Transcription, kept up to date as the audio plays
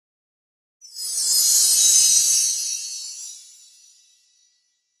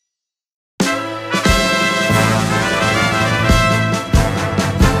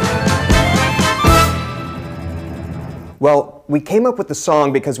Well, we came up with the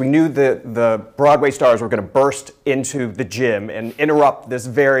song because we knew the Broadway stars were going to burst into the gym and interrupt this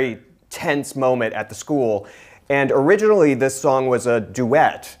very tense moment at the school. And originally, this song was a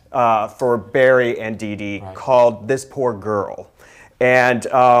duet for Barry and Dee Dee called This Poor Girl. And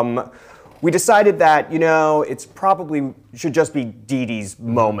we decided that, you know, it's probably should just be Dee Dee's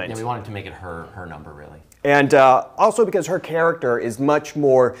moment. Yeah, we wanted to make it her number, really. And also because her character is much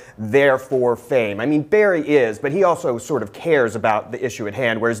more there for fame. I mean, Barry is, but he also sort of cares about the issue at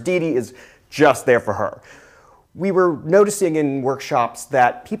hand, whereas Dee Dee is just there for her. We were noticing in workshops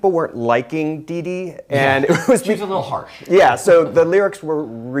that people weren't liking Dee Dee, and it was... She was a little harsh. Yeah, so the lyrics were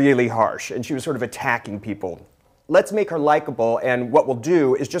really harsh, and she was sort of attacking people. Let's make her likable, and what we'll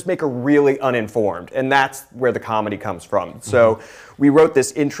do is just make her really uninformed, and that's where the comedy comes from. So we wrote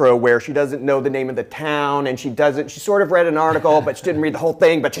this intro where she doesn't know the name of the town, and she sort of read an article, but she didn't read the whole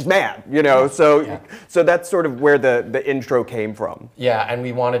thing, but she's mad, you know? So that's sort of where the intro came from. Yeah, and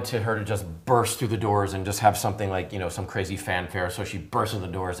we wanted her to just burst through the doors and just have something like, you know, some crazy fanfare, so she bursts through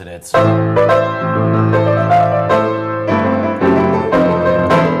the doors and it's...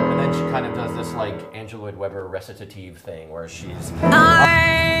 Weber recitative thing where she's...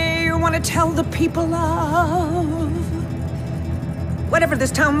 I want to tell the people of whatever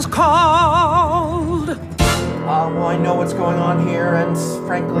this town's called. Well, I know what's going on here, and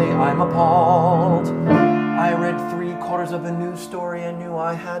frankly, I'm appalled. I read 3/4 of a news story and knew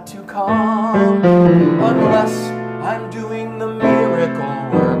I had to come. Unless I'm doing the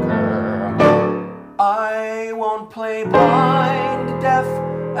miracle worker, I won't play blind, deaf,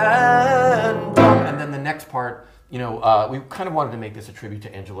 and dumb. And then the next part, you know, we kind of wanted to make this a tribute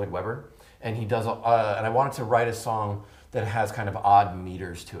to Andrew Lloyd Webber, and he does, and I wanted to write a song that has kind of odd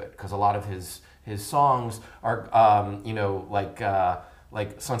meters to it, because a lot of his songs are, you know, like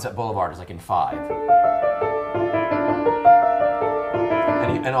Sunset Boulevard is like in 5,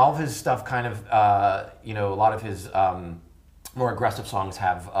 and all of his stuff kind of, you know, a lot of his more aggressive songs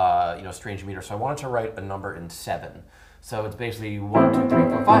have, you know, strange meters. So I wanted to write a number in 7. So it's basically 1, 2, 3,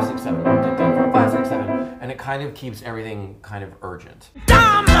 4, 5, 6, 7, 1, 2, 3, 4, 5, 6, 7, and it kind of keeps everything kind of urgent.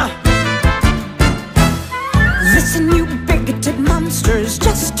 Dumb! Listen, you bigoted monsters,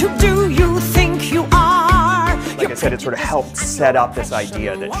 just who do you think you are? Like I said, it sort of helped set up this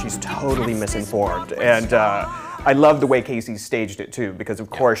idea that she's totally misinformed. And I love the way Casey staged it too, because of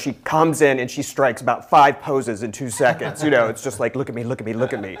course she comes in and she strikes about 5 poses in 2 seconds. You know, it's just like, look at me, look at me,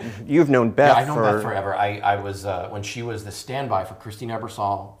 look at me. You've known Beth I've known Beth forever. I was, when she was the standby for Christine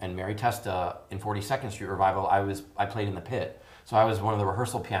Ebersol and Mary Testa in 42nd Street Revival, I played in the pit. So I was one of the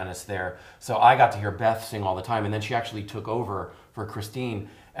rehearsal pianists there. So I got to hear Beth sing all the time, and then she actually took over for Christine,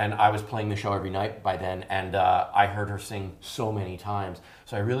 and I was playing the show every night by then, and I heard her sing so many times.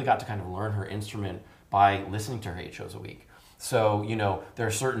 So I really got to kind of learn her instrument by listening to her 8 shows a week. So, you know, there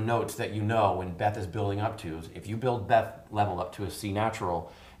are certain notes that you know when Beth is building up to. If you build Beth level up to a C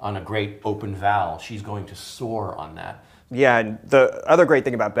natural on a great open vowel, she's going to soar on that. Yeah, and the other great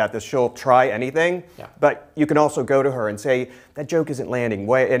thing about Beth is she'll try anything, but you can also go to her and say, that joke isn't landing.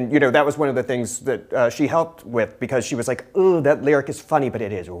 And, you know, that was one of the things that she helped with, because she was like, ooh, that lyric is funny, but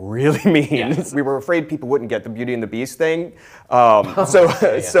it is really mean. Yes. We were afraid people wouldn't get the Beauty and the Beast thing.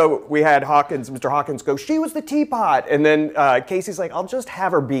 So we had Mr. Hawkins go, she was the teapot. And then Casey's like, I'll just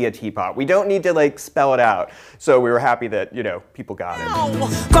have her be a teapot. We don't need to, like, spell it out. So we were happy that, you know, people got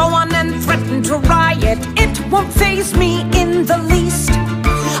it. Go on and threaten to riot. It won't faze me in the least.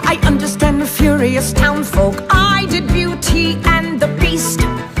 I understand the furious townfolk. I did Beauty and the Beast.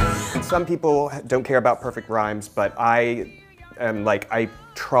 Some people don't care about perfect rhymes, but I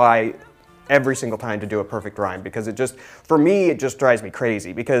try every single time to do a perfect rhyme, because it just, for me, it just drives me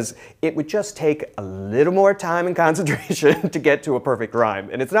crazy, because it would just take a little more time and concentration to get to a perfect rhyme.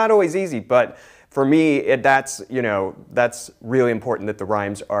 And it's not always easy, but for me, that's really important, that the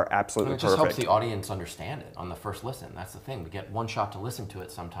rhymes are absolutely perfect. It just helps the audience understand it on the first listen. That's the thing. We get one shot to listen to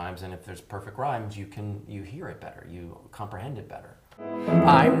it sometimes, and if there's perfect rhymes, you hear it better, you comprehend it better.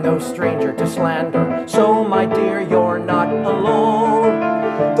 I'm no stranger to slander, so my dear, you're not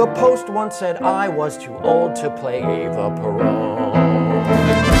alone. The Post once said I was too old to play Eva Peron.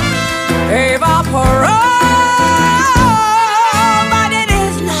 Eva Peron!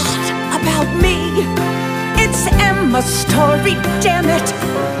 A story, damn it.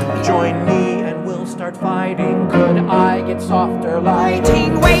 Join me and we'll start fighting. Could I get softer lighting?